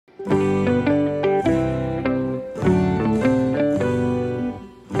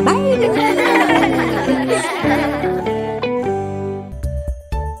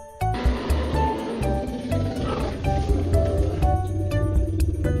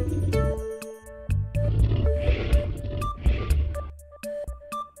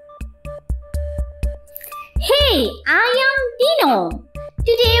know.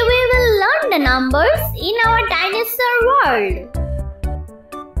 Today we will learn the numbers in our dinosaur world.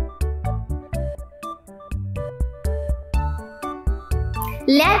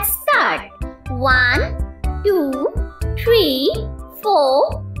 Let's start. 1, 2, 3,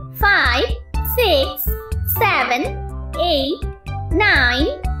 4, 5, 6, 7, 8,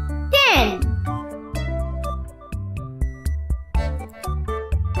 9, 10.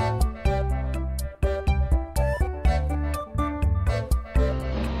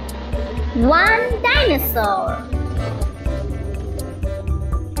 One dinosaur.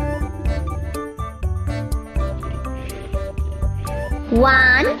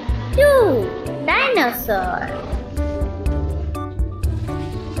 One, two, dinosaur.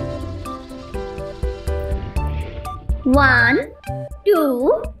 One,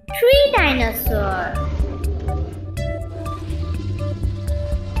 two, three, dinosaur.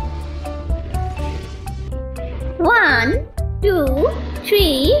 One, two,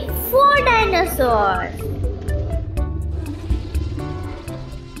 three, four, dinosaurs.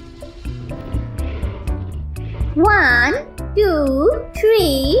 One, two,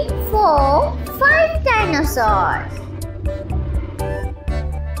 three, four, five, dinosaurs.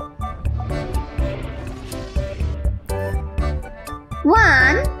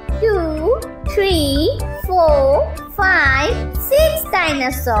 One, two, three, four, five, six,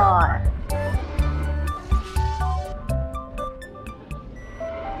 dinosaurs.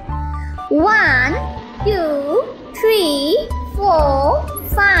 One, two, three, four,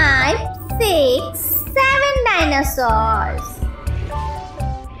 five, six, seven, dinosaurs.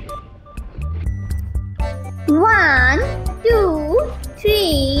 One, two,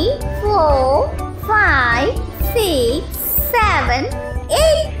 three, four, five, six, seven,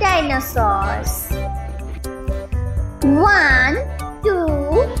 eight, dinosaurs. One,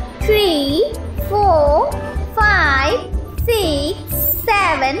 two, three, four, five, six,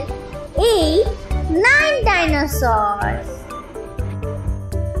 seven, 8, 9, dinosaurs.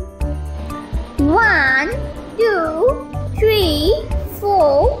 1, 2, 3,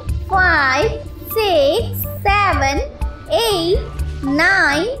 4, 5, 6, 7, 8,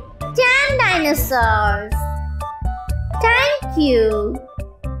 9, 10 dinosaurs. Thank you.